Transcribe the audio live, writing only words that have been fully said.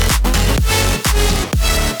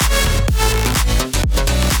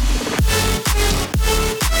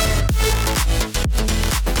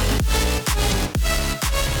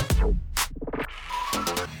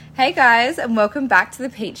Hey guys, and welcome back to the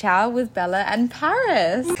Peach Hour with Bella and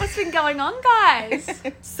Paris. What's been going on, guys?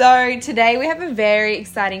 So today we have a very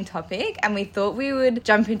exciting topic, and we thought we would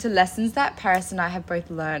jump into lessons that Paris and I have both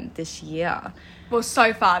learned this year. Well,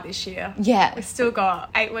 so far this year. Yeah. We've still got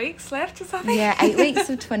 8 weeks left or something. Yeah, 8 weeks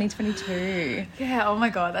of 2022. Yeah, oh my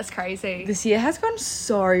God, that's crazy. This year has gone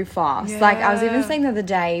so fast. Yeah. Like, I was even saying the other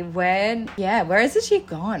day, where has this year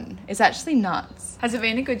gone? It's actually nuts. Has it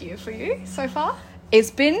been a good year for you so far? It's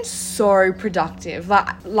been so productive. Like,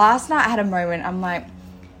 last night I had a moment, I'm like,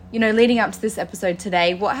 you know, leading up to this episode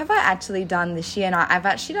today, what have I actually done this year? And I've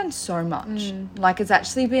actually done so much. Like, it's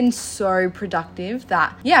actually been so productive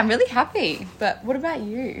that, yeah, I'm really happy. But what about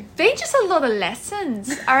you? Been just a lot of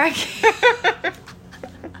lessons, I reckon.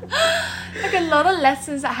 Like a lot of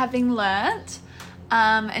lessons that have been learnt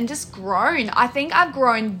and just grown. I think I've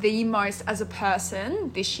grown the most as a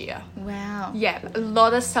person this year. Wow. Yeah, a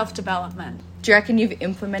lot of self-development. Do you reckon you've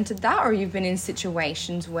implemented that, or you've been in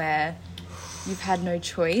situations where you've had no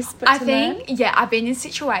choice but to learn? Yeah, I've been in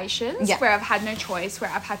situations where I've had no choice,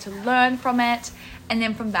 where I've had to learn from it, and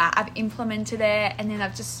then from that I've implemented it, and then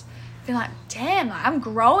I've just been like, damn, like, I'm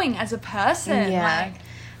growing as a person. Yeah. Like,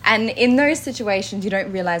 and in those situations, you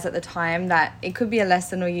don't realise at the time that it could be a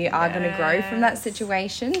lesson, or you are going to grow from that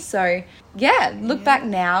situation. So, yeah, look back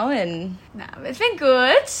now, and no, it's been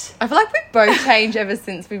good. I feel like we've both changed ever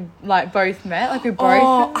since we like both met. Like, we both.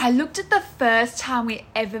 Oh, I looked at the first time we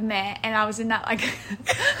ever met, and I was in that like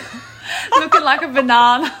looking like a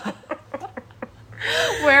banana.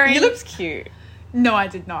 Wearing. You looked cute. No, I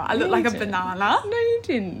did not. I looked like a didn't. banana. No, you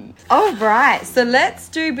didn't. Oh, right. So let's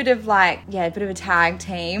do a bit of a bit of a tag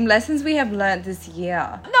team. Lessons we have learnt this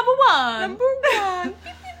year. Number one.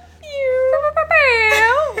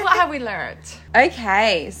 What have we learned?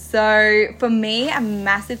 Okay, so for me, a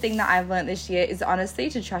massive thing that I've learnt this year is honestly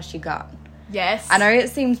to trust your gut. Yes. I know it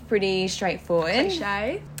seems pretty straightforward.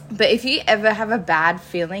 Cliche. But if you ever have a bad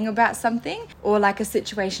feeling about something, or like a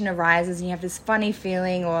situation arises and you have this funny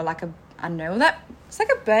feeling, or like it's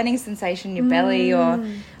like a burning sensation in your belly, or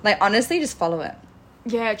like, honestly, just follow it.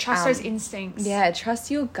 Yeah, trust those instincts. Yeah,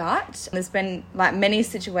 trust your gut. There's been like many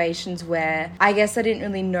situations where I guess I didn't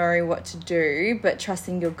really know what to do, but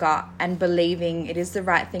trusting your gut and believing it is the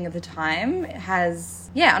right thing at the time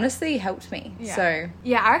has, honestly helped me. Yeah. So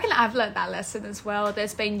yeah, I reckon I've learned that lesson as well.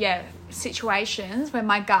 There's been situations where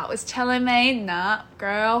my gut was telling me, nah,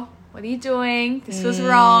 girl, what are you doing? This was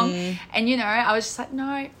wrong. And I was just like, no,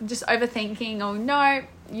 I'm just overthinking. Oh no,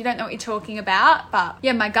 you don't know what you're talking about. But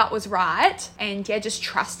yeah, my gut was right. And yeah, just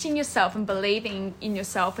trusting yourself and believing in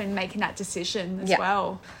yourself and making that decision as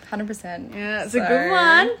well. 100%. Yeah, it's a good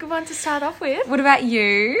one. Good one to start off with. What about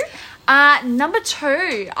you? Number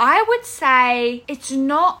 2, I would say it's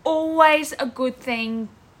not always a good thing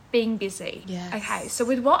being busy. Yes. Okay, so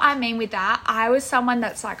with what I mean with that, I was someone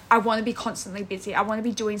that's like, I want to be constantly busy. I want to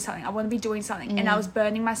be doing something. And I was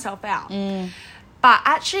burning myself out. But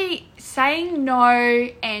actually saying no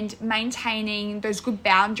and maintaining those good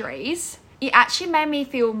boundaries, it actually made me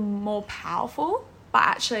feel more powerful. But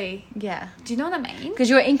actually, do you know what I mean? Because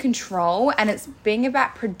you're in control, and it's being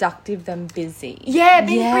about productive than busy. Yeah,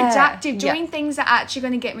 being productive, doing things that are actually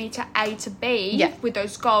going to get me to A to B with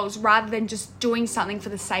those goals, rather than just doing something for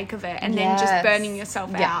the sake of it and then just burning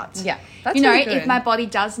yourself out. Yeah, that's really good. If my body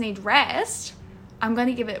does need rest, I'm going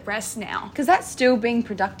to give it rest now. Because that's still being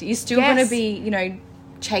productive. You're still going to be,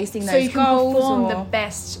 chasing those goals. So you can perform the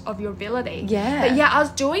best of your ability. Yeah. But I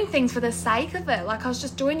was doing things for the sake of it. Like, I was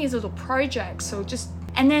just doing these little projects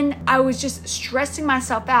and then I was just stressing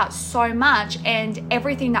myself out so much, and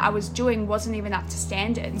everything that I was doing wasn't even up to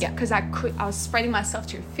standards. Yeah. Because I was spreading myself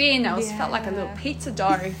too thin. I felt like a little pizza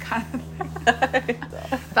dough kind of.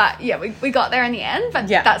 But we got there in the end. But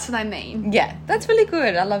that's what I mean. Yeah, that's really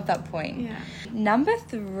good. I love that point. Yeah. Number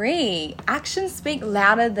 3, actions speak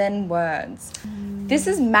louder than words. This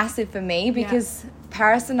is massive for me because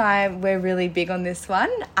Paris and I, we're really big on this one.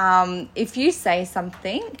 If you say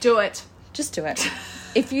something, do it. Just do it.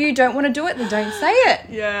 If you don't want to do it, then don't say it.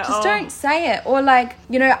 Yeah. Just don't say it. Or like,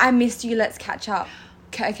 I missed you, let's catch up.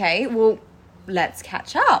 Okay, well, let's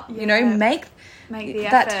catch up. Yeah. Make the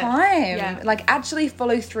that effort. time. Yeah. Like, actually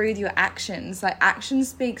follow through with your actions. Like, actions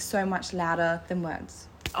speak so much louder than words.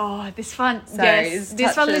 Oh, this one. So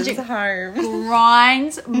this one legit home.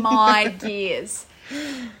 grinds my gears.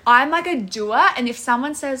 I'm like a doer, and if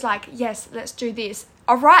someone says like, yes, let's do this,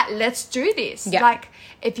 all right, let's do this. Yeah. Like,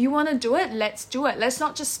 if you want to do it, let's do it. Let's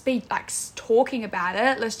not just be like talking about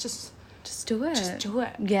it. Let's just Just do it. Just do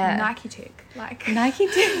it. Yeah. Nike tick. Like Nike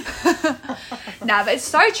tick. No, but it's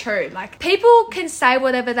so true. Like, people can say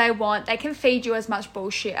whatever they want. They can feed you as much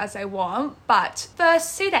bullshit as they want. But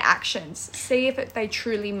first, see their actions. See if they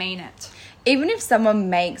truly mean it. Even if someone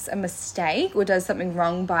makes a mistake or does something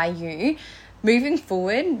wrong by you, moving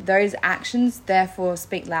forward, those actions therefore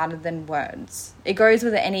speak louder than words. It goes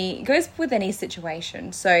with any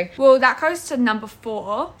situation. So, well, that goes to number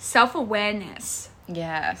 4, self-awareness.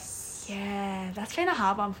 Yes. Yeah, that's been a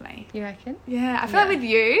hard one for me. You reckon? Yeah, I feel like with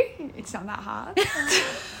you, it's not that hard.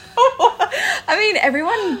 I mean,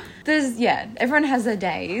 everyone has their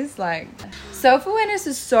days. Like, self-awareness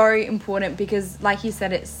is so important because, like you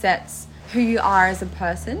said, it sets who you are as a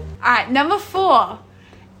person. All right, number 4,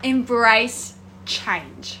 embrace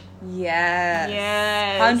change.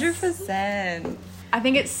 Yes. 100%. I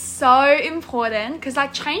think it's so important because,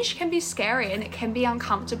 like, change can be scary and it can be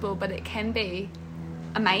uncomfortable, but it can be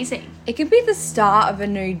amazing. It can be the start of a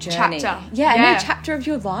new journey. Chapter. Yeah, a new chapter of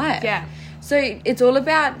your life. Yeah. So it's all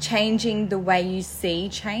about changing the way you see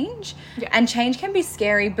change. Yeah. And change can be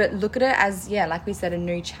scary, but look at it as, like we said, a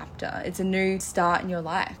new chapter. It's a new start in your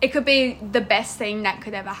life. It could be the best thing that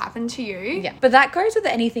could ever happen to you. Yeah. But that goes with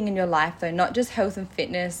anything in your life, though, not just health and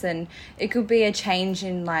fitness. And it could be a change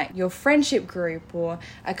in, like, your friendship group or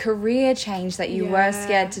a career change that you were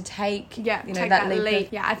scared to take. Yeah, you know, take that leap.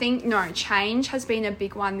 Yeah, I think, change has been a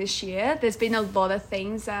big one this year. There's been a lot of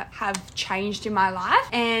things that have changed in my life.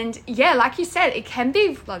 And, like you said, it can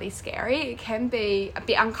be bloody scary. It can be a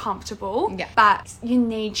bit uncomfortable. Yeah. But you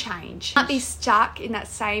need change. You can't be stuck in that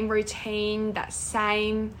same routine, that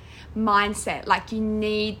same mindset. Like, you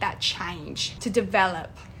need that change to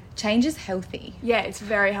develop. Change is healthy. Yeah, it's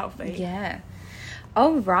very healthy. Yeah.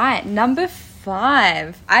 All right, number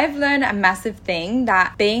 5. I've learned a massive thing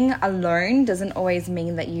that being alone doesn't always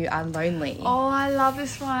mean that you are lonely. Oh, I love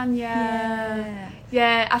this one.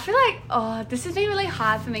 Yeah, I feel like, this has been really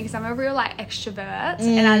hard for me because I'm a real, like, extrovert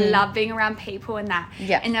and I love being around people and that.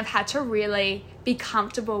 Yeah. And I've had to really be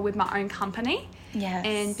comfortable with my own company. Yes.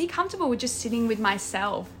 And be comfortable with just sitting with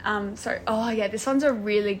myself. This one's a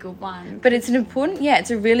really good one. But it's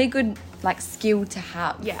it's a really good, like, skill to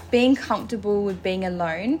have. Yeah. Being comfortable with being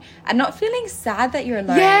alone and not feeling sad that you're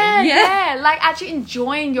alone. Yeah. Like, actually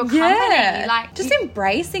enjoying your company. Yeah. Like, just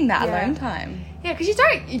embracing that alone time. Yeah, because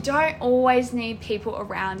you don't always need people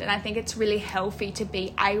around, and I think it's really healthy to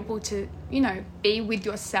be able to, be with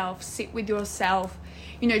yourself, sit with yourself,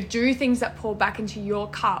 do things that pour back into your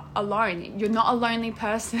cup alone. You're not a lonely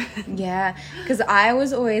person. Yeah, because I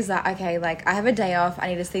was always like, okay, like, I have a day off, I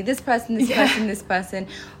need to see this person, this person.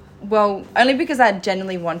 Well, only because I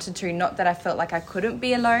genuinely wanted to, not that I felt like I couldn't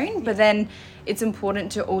be alone, but then it's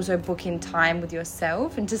important to also book in time with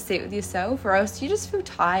yourself and to sit with yourself, or else you just feel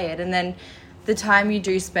tired, and then the time you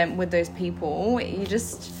do spend with those people, you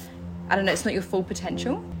just, I don't know, it's not your full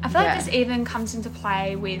potential. I feel like this even comes into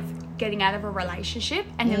play with getting out of a relationship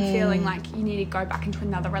and then feeling like you need to go back into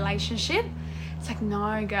another relationship. It's like,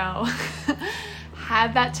 no, girl.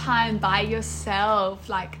 Have that time by yourself.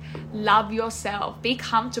 Like, love yourself. Be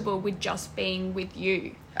comfortable with just being with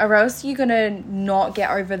you. Or else you're going to not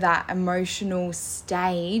get over that emotional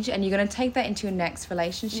stage and you're going to take that into your next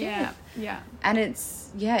relationship. Yeah. And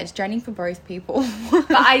it's draining for both people.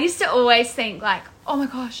 But I used to always think, like, oh my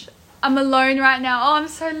gosh, I'm alone right now. Oh, I'm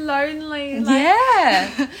so lonely. Like,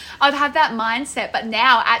 yeah. I'd have that mindset. But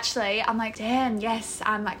now, actually, I'm like, damn, yes,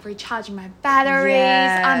 I'm, like, recharging my batteries.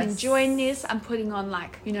 Yes. I'm enjoying this. I'm putting on,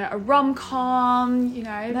 like, a rom-com,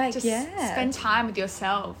 Like, just spend time with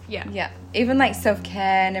yourself. Yeah. Even, like,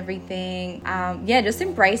 self-care and everything. Just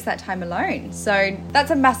embrace that time alone. So that's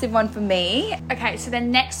a massive one for me. Okay, so the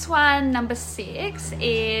next one, number 6,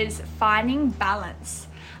 is finding balance.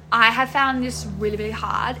 I have found this really, really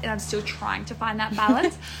hard and I'm still trying to find that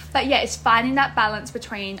balance. But it's finding that balance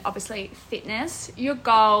between, obviously, fitness, your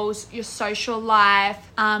goals, your social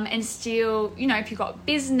life, and still, if you've got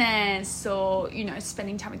business or,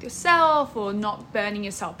 spending time with yourself or not burning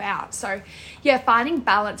yourself out. So, finding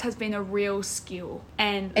balance has been a real skill.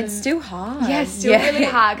 And it's still hard. Yeah, it's still really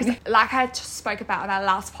hard. Because like I spoke about on our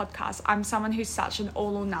last podcast, I'm someone who's such an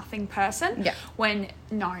all or nothing person. Yeah. When,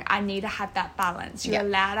 no, I need to have that balance. You're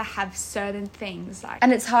allowed to have certain things.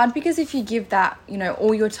 And it's hard because if you give that,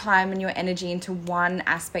 all your time and your energy into one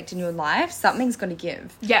aspect in your life, something's going to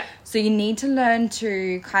give. Yeah. So you need to learn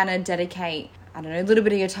to kind of dedicate, I don't know, a little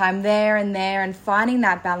bit of your time there and finding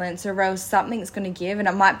that balance, or else something's going to give, and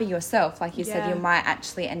it might be yourself. Like you said, you might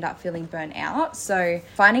actually end up feeling burnt out. So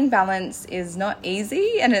finding balance is not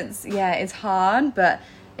easy, and it's hard, but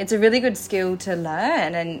it's a really good skill to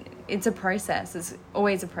learn, and it's a process. It's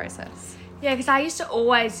always a process. Yeah, because I used to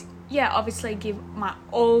always, obviously give my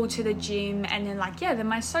all to the gym, and then like, then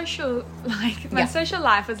my social, like my social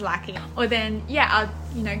life was lacking. Or then, I'll,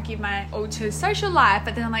 give my all to social life,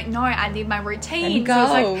 but then I'm like, no, I need my routine. And goals.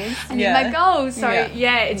 So it's like, I need my goals. So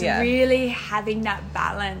it's Yeah. really having that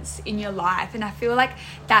balance in your life. And I feel like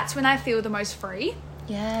that's when I feel the most free.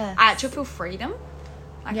 Yeah. I actually feel freedom.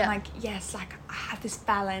 Like, Yeah. I'm like, yes, like I have this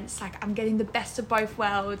balance, like I'm getting the best of both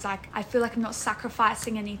worlds, like I feel like I'm not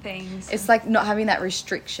sacrificing anything. It's like not having that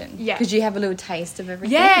restriction. Yeah. Because you have a little taste of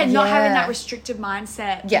everything. Yeah, not having that restrictive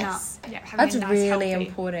mindset. Yes. No. Yeah, having That's a nice, really healthy.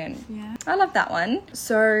 important. Yeah. I love that one.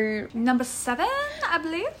 So Number 7, I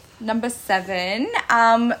believe. number 7,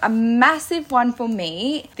 a massive one for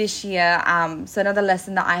me this year. So another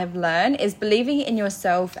lesson that I have learned is believing in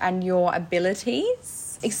yourself and your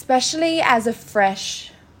abilities, especially as a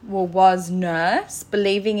was nurse.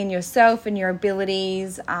 Believing in yourself and your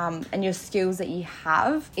abilities and your skills that you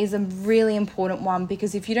have is a really important one,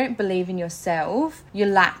 because if you don't believe in yourself, you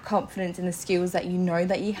lack confidence in the skills that you know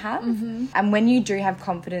that you have. And when you do have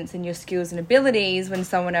confidence in your skills and abilities, when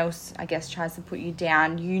someone else, I guess, tries to put you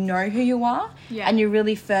down, you know who you are, and you're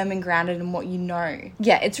really firm and grounded in what you know.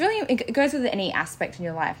 It goes with any aspect in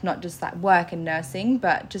your life, not just like work and nursing,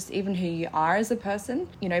 but just even who you are as a person,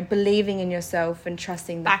 believing in yourself and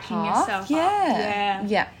trusting the Backing path. yourself up.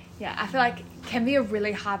 Yeah. Yeah, I feel like it can be a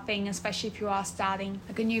really hard thing, especially if you are starting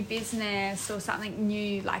like a new business or something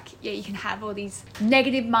new. Like, you can have all these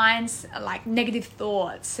negative minds, like negative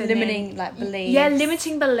thoughts. And Limiting beliefs. Yeah,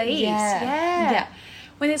 limiting beliefs. Yeah.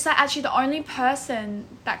 When it's like actually the only person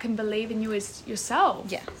that can believe in you is yourself.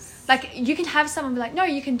 Yes. Like, you can have someone be like, no,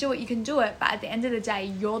 you can do it. But at the end of the day,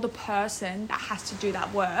 you're the person that has to do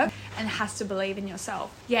that work and has to believe in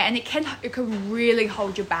yourself. Yeah, and it can really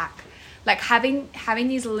hold you back. Like, having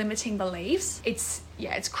these limiting beliefs, it's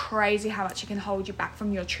crazy how much it can hold you back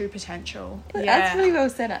from your true potential. That's really well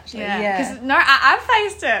said, actually. Yeah. Because, I've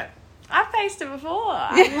faced it. I've faced it before.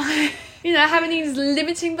 I'm like, having these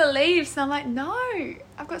limiting beliefs. And I'm like, no,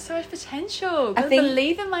 I've got so much potential. I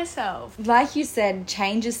believe in myself. Like you said,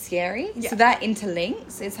 change is scary. Yeah. So that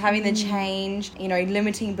interlinks. It's having the change,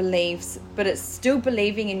 limiting beliefs, but it's still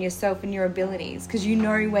believing in yourself and your abilities, because you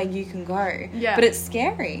know where you can go. Yeah. But it's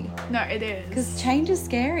scary. No, it is. Because change is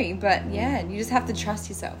scary, but you just have to trust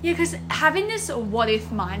yourself. Yeah, because having this what if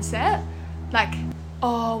mindset, like,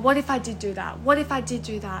 oh, what if I did do that? What if I did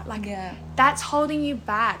do that? Like, that's holding you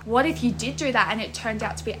back. What if you did do that and it turned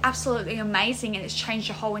out to be absolutely amazing and it's changed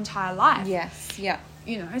your whole entire life? Yes, yeah.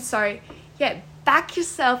 So, back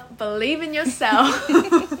yourself, believe in yourself.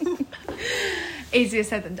 Easier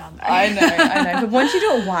said than done, though. I know. But once you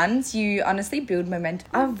do it once, you honestly build momentum.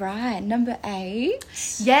 All right, number 8.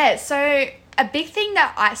 Yeah, so a big thing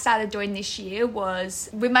that I started doing this year was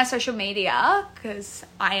with my social media, because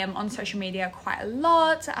I am on social media quite a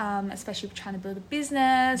lot, especially trying to build a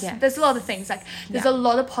business. Yes. There's a lot of things. Like, there's a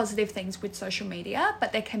lot of positive things with social media,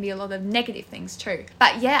 but there can be a lot of negative things too.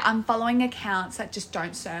 But I'm following accounts that just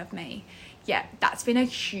don't serve me. Yeah, that's been a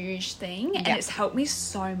huge thing, and it's helped me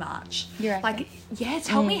so much. Like, it's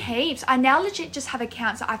helped me heaps. I now legit just have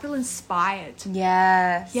accounts that I feel inspired.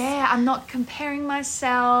 Yes. Yeah, I'm not comparing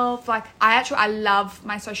myself. Like, I love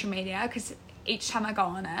my social media, because each time I go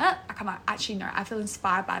on it, I'm like, actually, no, I feel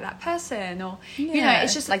inspired by that person, or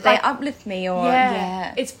it's just like they uplift me, or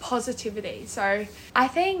it's positivity. So I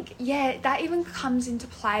think that even comes into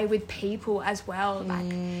play with people as well,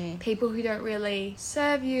 like people who don't really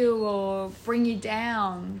serve you or bring you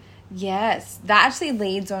down. Yes, that actually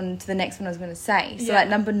leads on to the next one I was going to say. So like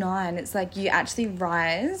number 9, it's like you actually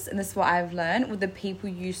rise, and this is what I've learned, with the people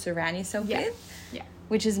you surround yourself with.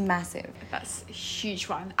 Which is massive. That's a huge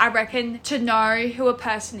one. I reckon to know who a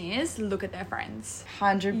person is, look at their friends.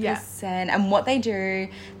 100%. And what they do,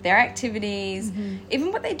 their activities,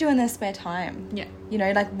 even what they do in their spare time.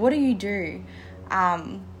 Yeah. Like, what do you do?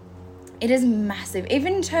 It is massive.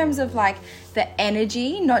 Even in terms of like the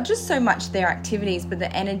energy, not just so much their activities, but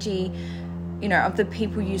the energy, of the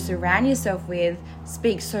people you surround yourself with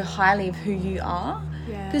speaks so highly of who you are.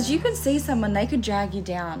 Because you could see someone, they could drag you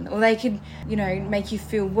down, or they could, make you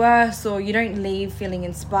feel worse, or you don't leave feeling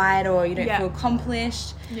inspired, or you don't feel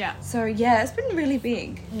accomplished. So, it's been really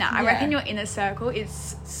big. I reckon your inner circle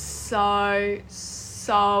is so,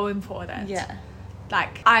 so important.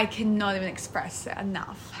 Like, I cannot even express it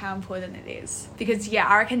enough how important it is. Because, yeah,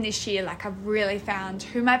 I reckon this year, like, I've really found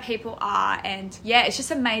who my people are. And, yeah, it's just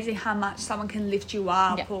amazing how much someone can lift you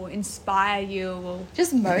up or inspire you or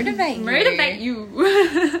just motivate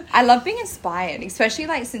you. I love being inspired, especially,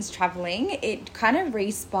 like, since traveling. It kind of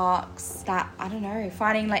re-sparks that, I don't know,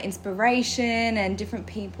 finding, like, inspiration and different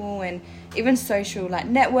people and even social, like,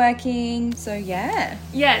 networking. So, yeah.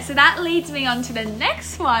 Yeah, so that leads me on to the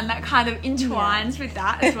next one that kind of intertwines with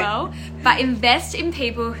that as well. But invest in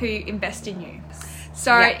people who invest in you.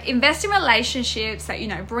 So invest in relationships that, you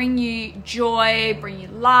know, bring you joy, bring you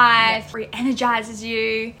life, re-energizes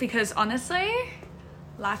you. Because honestly,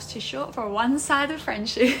 life's too short for a one-sided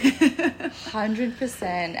friendship. 100%.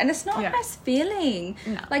 And it's not a nice feeling.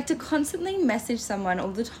 No. Like, to constantly message someone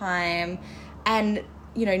all the time and,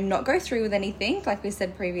 you know, not go through with anything, like we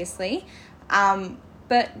said previously.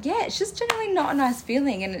 But yeah, it's just generally not a nice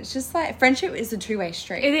feeling. And it's just like, friendship is a two-way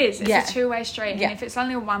street. It is. It's a two-way street. And if it's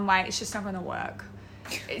only one way, it's just not going to work.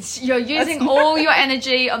 You're using all your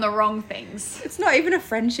energy on the wrong things. It's not even a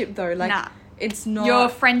friendship though. Like, it's not. You're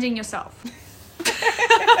friending yourself.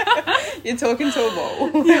 You're talking to a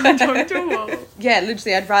wall. Yeah, I'm talking to a wall. Yeah,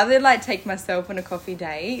 literally, I'd rather, like, take myself on a coffee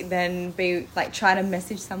date than be, like, trying to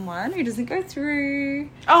message someone who doesn't go through.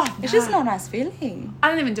 Oh, it's just not a nice feeling. I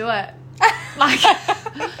don't even do it. Like,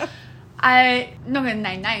 I'm not going to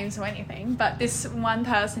name names or anything, but this one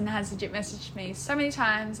person has legit messaged me so many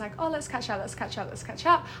times, like, oh, let's catch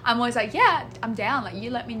up. I'm always like, yeah, I'm down. Like,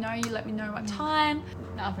 you let me know what time.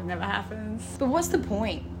 Nothing ever happens. But what's the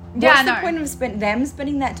point? Yeah, What's the point of them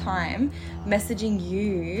spending that time messaging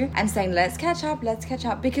you and saying, let's catch up?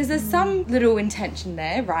 Because there's some little intention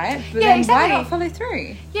there, right? But then exactly. Why not follow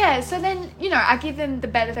through? Yeah, so then, you know, I give them the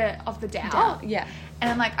benefit of the doubt. Yeah. And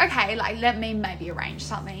I'm like, okay, like, let me maybe arrange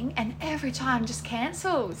something. And every time just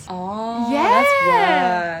cancels. Oh,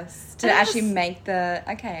 yeah. That's worse. To And actually make the,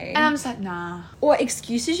 okay. And I'm just like, nah. Or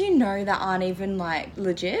excuses you know that aren't even, like,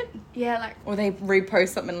 legit. Yeah, like. Or they repost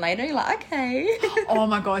something later, you're like, okay. Oh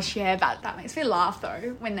my gosh, yeah, that makes me laugh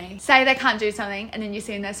though. When they say they can't do something and then you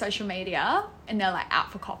see in their social media and they're like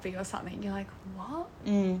out for coffee or something. You're like, what?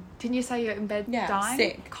 Didn't you say you're in bed dying?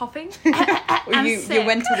 Sick. Coughing? Or you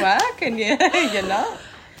went to work and you're not.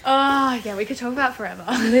 Oh, yeah, we could talk about forever.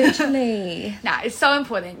 Literally. Nah, it's so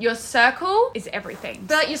important. Your circle is everything. I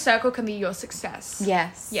feel like your circle can be your success.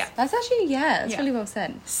 Yes. Yeah. That's actually, that's really well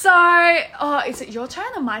said. So, is it your turn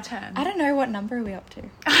or my turn? I don't know, what number are we up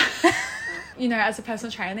to? You know, as a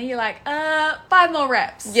personal trainer, you're like, 5 more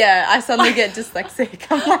reps. Yeah, I suddenly get dyslexic.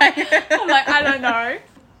 I'm like, I don't know.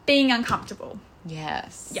 Being uncomfortable.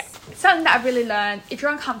 Yes. Yeah. Something that I've really learned, if you're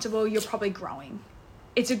uncomfortable, you're probably growing.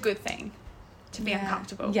 It's a good thing to be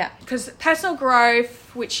uncomfortable. Yeah. Because personal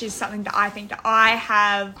growth, which is something that I think that I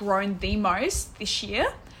have grown the most this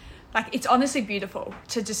year, like, it's honestly beautiful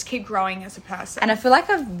to just keep growing as a person. And I feel like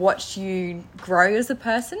I've watched you grow as a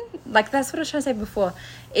person. Like, that's what I was trying to say before.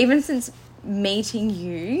 Even since meeting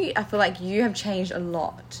you, I feel like you have changed a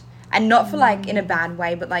lot. And not for, like, in a bad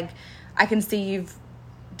way, but, like, I can see you've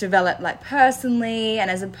developed, like, personally and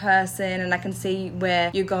as a person, and I can see where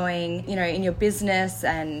you're going, you know, in your business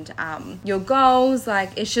and your goals.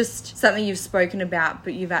 Like, it's just something you've spoken about,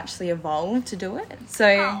 but you've actually evolved to do it. So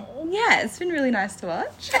yeah, it's been really nice to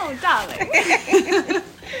watch. Oh, darling.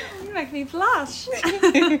 You make me blush.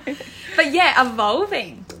 But yeah,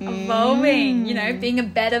 evolving, you know, being a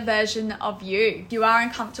better version of you. If you are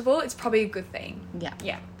uncomfortable, it's probably a good thing.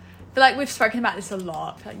 Yeah. But, like, we've spoken about this a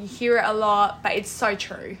lot. Like, you hear it a lot, but it's so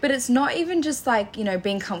true. But it's not even just, like, you know,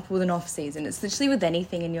 being comfortable with an off season. It's literally with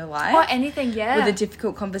anything in your life. Or anything, yeah. With the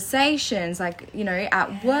difficult conversations, like, you know,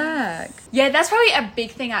 at work. Yeah, that's probably a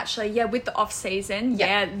big thing, actually. Yeah, with the off season.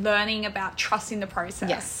 Yeah, learning about trusting the process.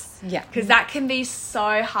 Yes. Yeah. Because that can be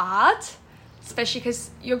so hard, especially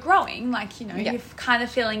because you're growing. Like, you know, you're kind of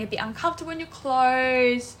feeling a bit uncomfortable in your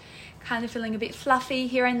clothes, kind of feeling a bit fluffy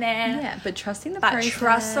here and there. Yeah, but trusting the process. But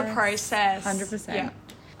trust the process. 100%. Yeah.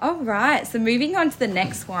 All right, so moving on to the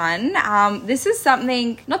next one. This is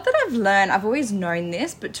something, not that I've learned, I've always known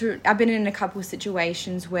this, but I've been in a couple of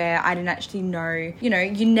situations where I didn't actually know, you know,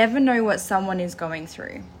 you never know what someone is going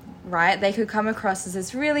through, right? They could come across as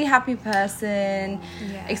this really happy person,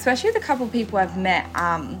 especially with a couple of people I've met.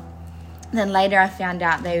 Then later I found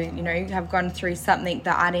out they, you know, have gone through something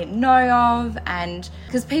that I didn't know of, and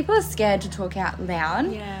because people are scared to talk out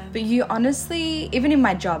loud. Yeah. But you honestly, even in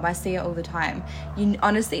my job, I see it all the time. You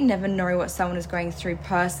honestly never know what someone is going through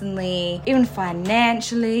personally, even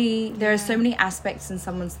financially. There are so many aspects in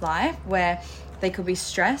someone's life where they could be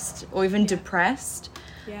stressed or even depressed.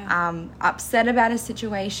 upset about a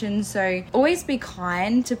situation. So always be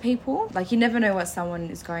kind to people. Like, you never know what someone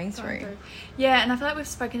is going through. Yeah, and I feel like we've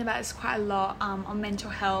spoken about this quite a lot on mental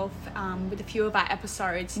health with a few of our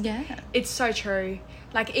episodes. Yeah. It's so true.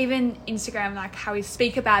 Like, even Instagram, like how we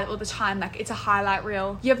speak about it all the time, like it's a highlight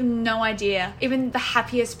reel. You have no idea. Even the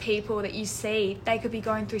happiest people that you see, they could be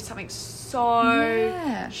going through something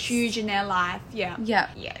so huge in their life. Yeah.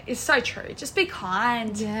 It's so true. Just be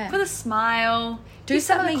kind. Put a smile. Do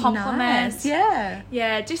something nice.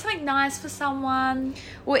 Do something nice for someone.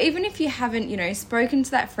 Or even if you haven't, you know, spoken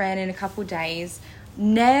to that friend in a couple of days,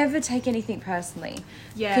 never take anything personally.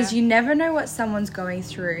 Because you never know what someone's going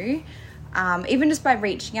through. Even just by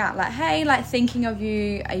reaching out, like, hey, like, thinking of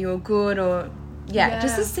you, are you all good? Or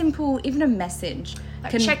just a simple, even a message,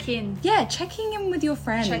 like, check in. Checking in with your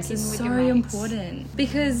friends is so important,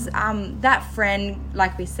 because that friend,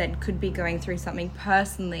 like we said, could be going through something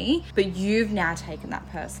personally, but you've now taken that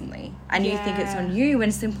personally, and you think it's on you,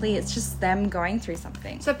 when simply it's just them going through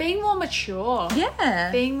something. So being more mature,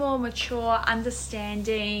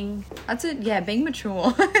 understanding. That's it. Being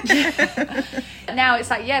mature. Now it's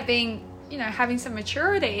like being, you know, having some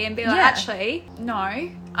maturity and be like, actually, no,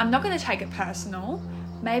 I'm not going to take it personal.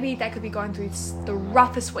 Maybe they could be going through the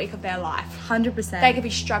roughest week of their life. 100%. They could be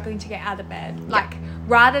struggling to get out of bed. Like,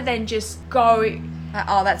 rather than just go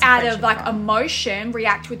that's out of, like, emotion,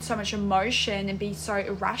 react with so much emotion and be so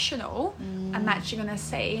irrational, I'm actually going to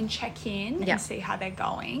see and check in and see how they're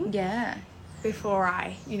going. Before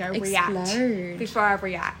I, you know, react. Before I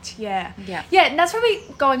react. Yeah, and that's where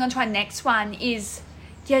we're going on to our next one is,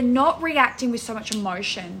 not reacting with so much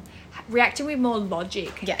emotion. Reacting with more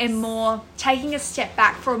logic and more taking a step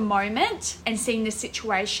back for a moment and seeing the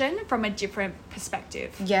situation from a different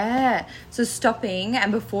perspective. So stopping,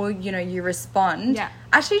 and before, you know, you respond,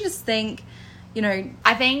 actually just think, you know,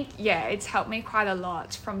 I think it's helped me quite a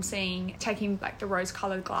lot from taking like the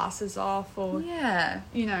rose-colored glasses off, or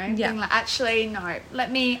you know, being like, actually no,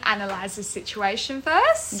 let me analyze the situation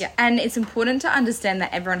first. And it's important to understand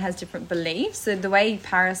that everyone has different beliefs. So the way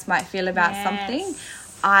Paris might feel about something,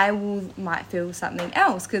 I might feel something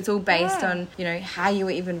else, because it's all based on, you know, how you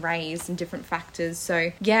were even raised and different factors.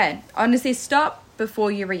 So honestly, stop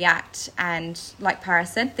before you react, and like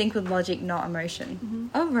Paris said, think with logic, not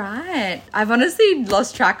emotion. All right, I've honestly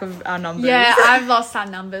lost track of our numbers. I've lost our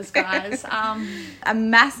numbers, guys. A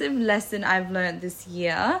massive lesson I've learned this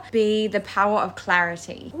year be the power of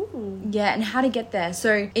clarity. And how to get there.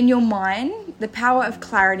 So in your mind, the power of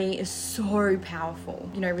clarity is so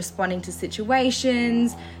powerful. You know, responding to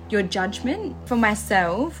situations, your judgment. For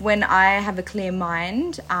myself, when I have a clear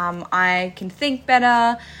mind, I can think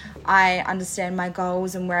better. I understand my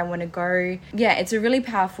goals and where I want to go. It's a really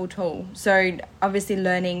powerful tool. So obviously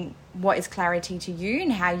learning what is clarity to you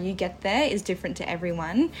and how you get there is different to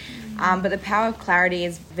everyone. But the power of clarity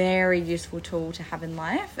is a very useful tool to have in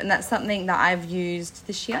life. And that's something that I've used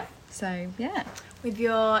this year. So, With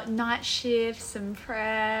your night shifts and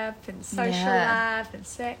prep and social life and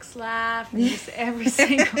sex life and just every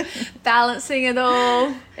single balancing it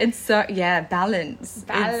all. It's so, balance.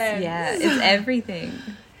 It's everything.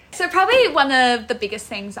 So probably one of the biggest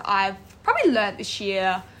things that I've probably learned this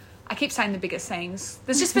year, I keep saying the biggest things.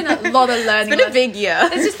 There's just been a lot of learning. It's been a big year.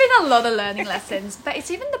 There's just been a lot of learning lessons, but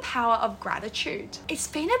it's even the power of gratitude. It's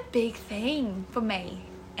been a big thing for me.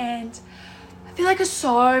 And I feel like there's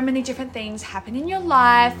so many different things happen in your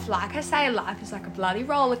life. Like I say, life is like a bloody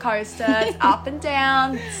roller coaster. It's up and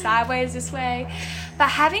down, sideways this way. But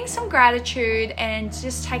having some gratitude and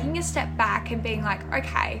just taking a step back and being like,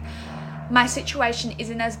 okay, my situation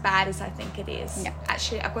isn't as bad as I think it is.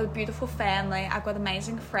 Actually, I've got a beautiful family. I've got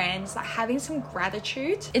amazing friends. Like, having some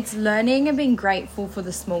gratitude. It's learning and being grateful for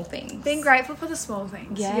the small things. Being grateful for the small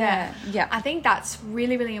things. I think that's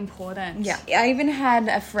really, really important. I even had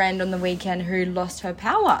a friend on the weekend who lost her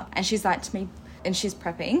power. And she's like to me, and she's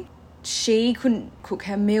prepping, she couldn't cook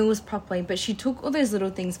her meals properly, but she took all those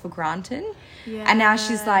little things for granted. And now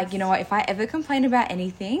she's like, you know what, if I ever complain about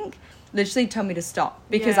anything, literally tell me to stop,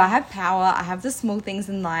 because I have power. I have the small things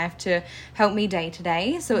in life to help me day to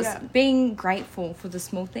day. So it's being grateful for the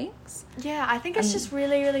small things. I think it's just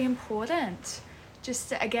really, really important. Just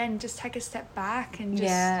to, again, just take a step back and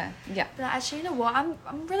just but actually, you know what,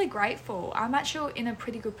 I'm really grateful. I'm actually in a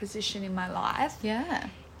pretty good position in my life.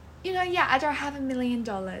 You know, I don't have $1 million.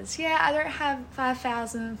 I don't have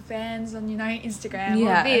 5,000 fans on, you know, Instagram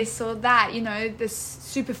or this or that, you know, this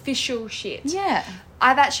superficial shit.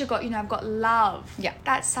 I've actually got, you know, I've got love.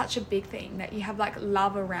 That's such a big thing, that you have like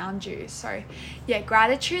love around you. So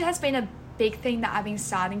gratitude has been a big thing that I've been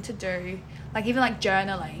starting to do. Like even like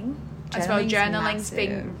journaling. as well. Journaling's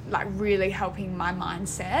been like really helping my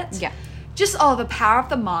mindset. Just the power of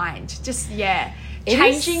the mind. Just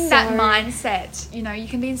changing that mindset. You know, you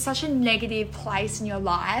can be in such a negative place in your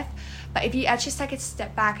life, but if you actually take a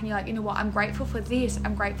step back and you're like, you know what, I'm grateful for this,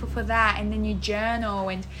 I'm grateful for that, and then you journal,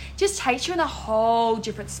 and just takes you in a whole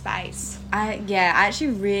different space. I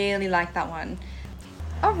actually really like that one.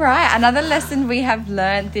 All right, another lesson we have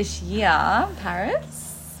learned this year,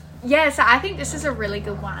 Paris. Yeah, so I think this is a really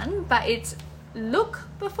good one, but it's look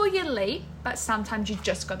before you leap, but sometimes you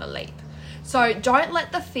just gotta leap. So don't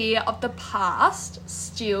let the fear of the past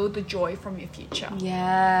steal the joy from your future.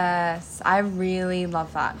 Yes, I really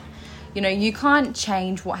love that. You know, you can't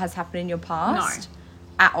change what has happened in your past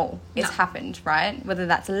at all. It's happened, right? Whether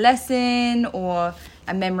that's a lesson or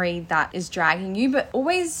a memory that is dragging you, but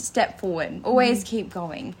always step forward. Always keep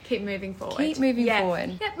going. Keep moving forward. Keep moving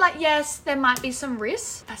forward. Yeah, like, yes, there might be some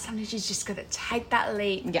risks, but sometimes you just got to take that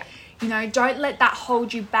leap. Yeah. You know, don't let that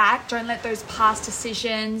hold you back. Don't let those past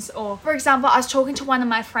decisions, or for example, I was talking to one of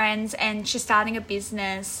my friends and she's starting a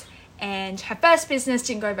business, and her first business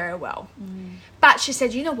didn't go very well. But she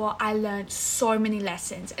said, you know what, I learned so many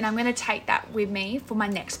lessons and I'm going to take that with me for my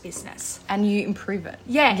next business. And you improve it.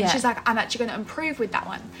 Yeah. And she's like, I'm actually going to improve with that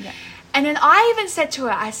one. Yeah. And then I even said to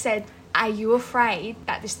her, I said, are you afraid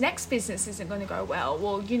that this next business isn't going to go well?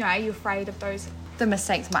 Well, you know, are you afraid of those... The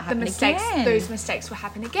mistakes might happen again. Those mistakes will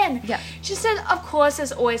happen again. Yeah. She said, of course,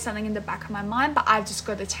 there's always something in the back of my mind, but I've just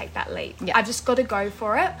got to take that leap. Yeah. I've just got to go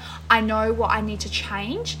for it. I know what I need to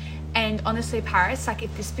change. And honestly, Paris, like,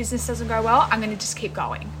 if this business doesn't go well, I'm going to just keep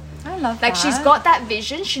going. I love that. Like, she's got that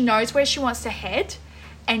vision. She knows where she wants to head.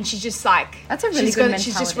 And she's just like... That's a really good mentality.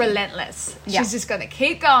 She's just relentless. Yeah. She's just going to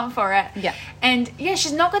keep going for it. Yeah. And,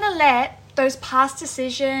 she's not going to let those past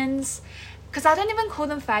decisions... Because I don't even call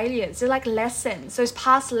them failures. They're like lessons. Those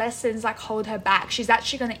past lessons like hold her back. She's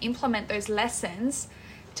actually going to implement those lessons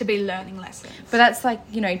to be learning lessons. But that's like,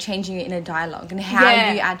 you know, changing your inner dialogue and how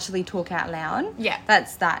you actually talk out loud. Yeah.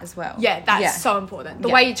 That's that as well. Yeah, that's so important. The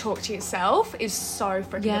way you talk to yourself is so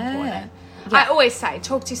freaking important. Yeah. I always say,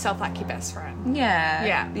 talk to yourself like your best friend.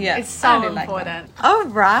 Yeah. It's so important. Like all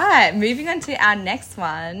right. Moving on to our next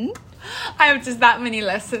one. I have just that many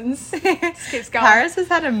lessons. Just keeps going. Paris has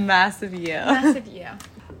had a massive year.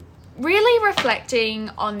 Really reflecting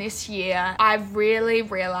on this year, I've really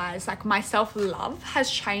realized like my self-love has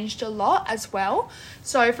changed a lot as well.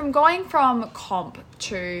 So from going from comp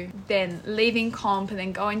to then leaving comp and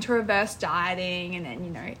then going to reverse dieting, and then, you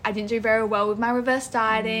know, I didn't do very well with my reverse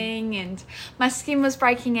dieting and my skin was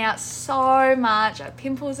breaking out so much. I had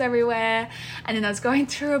pimples everywhere, and then I was going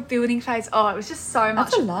through a building phase. Oh, it was just so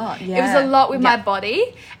much. That's a lot. Yeah. It was a lot with my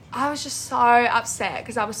body. I was just so upset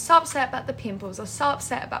because I was so upset about the pimples. I was so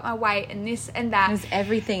upset about my weight and this and that. It was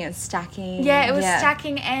everything. It's stacking. Yeah, it was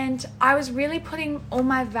stacking, and I was really putting all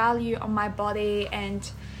my value on my body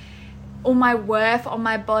and all my worth on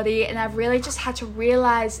my body, and I've really just had to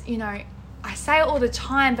realize, you know, I say it all the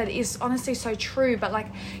time, but it is honestly so true, but like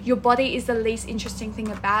your body is the least interesting thing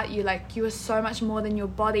about you. Like you are so much more than your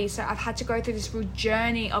body. So I've had to go through this real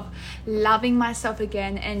journey of loving myself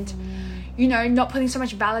again and you know, not putting so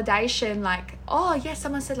much validation like, oh yeah,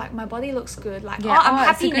 someone said like my body looks good, like I'm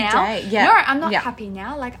happy now. No, I'm not happy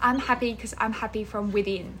now. Like I'm happy because I'm happy from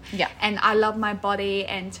within. And I love my body,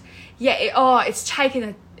 and it's taken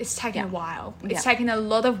a while. It's taken a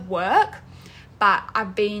lot of work. But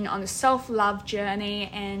I've been on a self-love journey,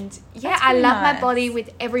 and I love my body with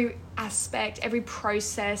every aspect, every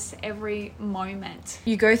process, every moment.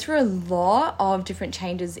 You go through a lot of different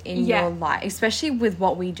changes in your life, especially with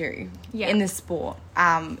what we do in this sport.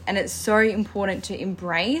 And it's so important to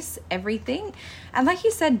embrace everything. And like you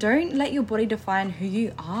said, don't let your body define who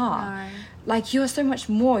you are. No. Like you're so much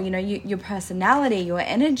more, you know, your personality, your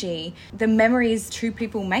energy, the memories two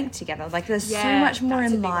people make together. Like there's so much more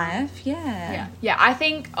in life. Yeah, I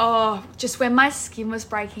think, just when my skin was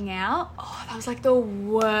breaking out, that was like the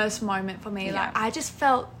worst moment for me. Like I just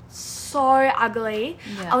felt so ugly.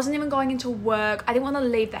 I wasn't even going into work. I didn't want to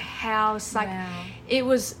leave the house. Like it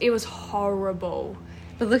was horrible.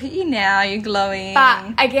 But look at you now, you're glowing.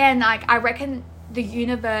 But again, like I reckon the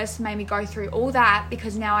universe made me go through all that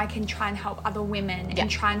because now I can try and help other women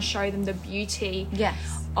and try and show them the beauty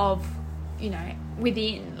of, you know,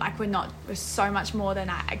 within. Like we're so much more than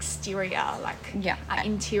our exterior. Like our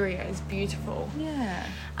interior is beautiful.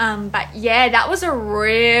 But that was a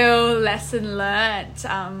real lesson learnt.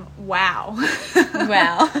 Wow.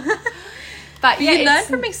 But yeah, you learn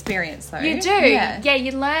from experience, though. You do. Yeah,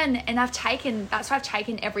 you learn. And that's why I've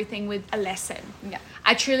taken everything with a lesson. Yeah.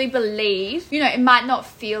 I truly believe, it might not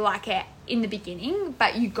feel like it in the beginning,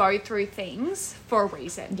 but you go through things for a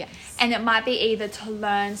reason. Yes. And it might be either to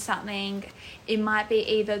learn something, it might be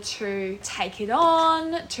either to take it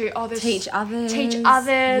on, to teach others.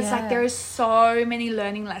 Yeah. Like, there is so many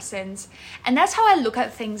learning lessons. And that's how I look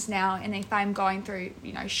at things now. And if I'm going through,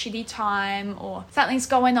 shitty time or something's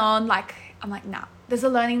going on, like, I'm like, nah, there's a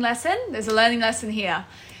learning lesson. There's a learning lesson here.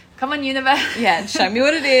 Come on, universe. Yeah, show me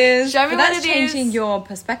what it is. Show me what it is. That's changing your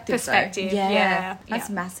perspective. Yeah. That's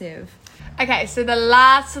massive. Okay, so the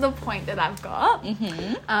last little point that I've got,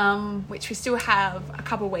 which we still have a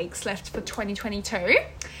couple of weeks left for 2022.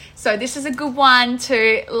 So this is a good one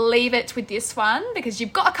to leave it with this one because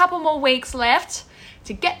you've got a couple more weeks left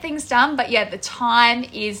to get things done. But yeah, the time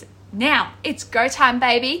is now. It's go time,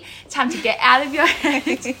 baby. Time to get out of your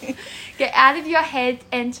head. Get out of your head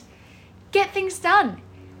and get things done.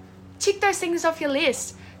 Tick those things off your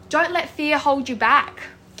list. Don't let fear hold you back.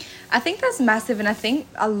 I think that's massive, and I think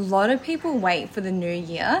a lot of people wait for the new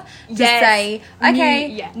year to say,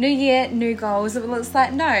 okay, new year, new goals. Well, it's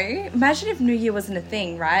like, no, imagine if new year wasn't a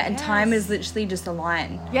thing, right? And time is literally just a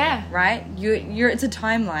line. Yeah. Right? It's a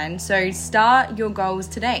timeline. So start your goals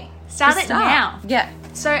today. Start it now. Yeah.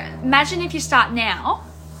 So imagine if you start now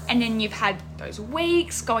and then you've had those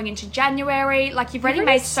weeks going into January, like you've already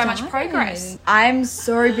made so much progress. I'm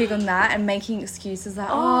so big on that and making excuses like,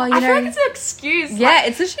 I feel like it's an excuse. Yeah,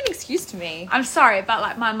 it's literally an excuse to me. I'm sorry, but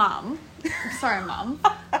like my mum, I'm sorry, mum.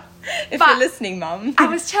 If you're listening, mum. I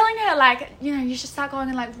was telling her like, you should start going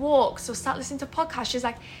on like walks or start listening to podcasts. She's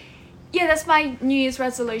like, yeah, that's my New Year's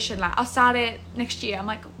resolution. Like, I'll start it next year. I'm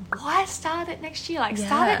like, why start it next year? Like,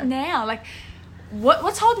 start it now. Like,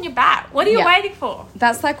 what's holding you back? What are you waiting for?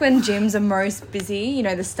 That's like when gyms are most busy,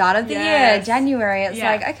 the start of the year, January. It's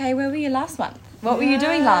like, okay, where were you last month? What were you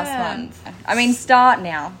doing last month? I mean, start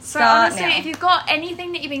now. Honestly, if you've got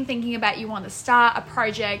anything that you've been thinking about, you want to start a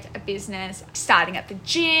project, a business, starting at the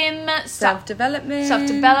gym,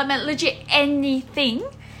 self-development, legit anything,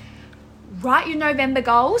 write your November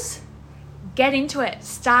goals, get into it.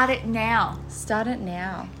 Start it now.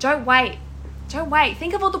 Don't wait.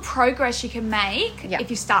 Think of all the progress you can make if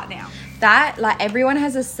you start now. That, like, everyone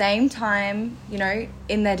has the same time,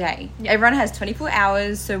 in their day. Yeah. Everyone has 24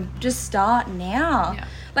 hours, so just start now. Yeah.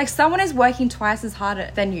 Like, someone is working twice as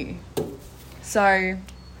hard than you. So,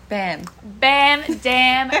 bam. Bam,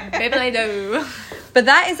 damn, bibbly-doo. But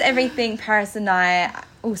that is everything Paris and I,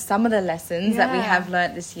 some of the lessons that we have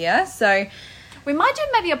learnt this year. So, we might do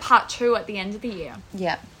maybe a part 2 at the end of the year.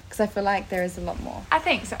 Yeah. Because I feel like there is a lot more. I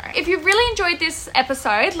think so. If you really enjoyed this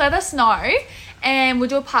episode, let us know and we'll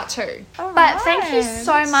do a part 2. But thank you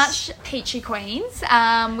so much, Peachy Queens.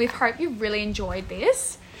 We hope you really enjoyed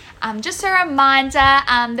this. Just a reminder,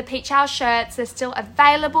 the Peach Hour shirts are still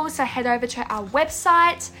available, so head over to our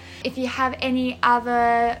website. If you have any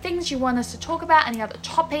other things you want us to talk about, any other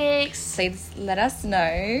topics, please let us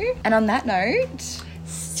know. And on that note,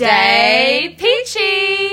 stay peachy!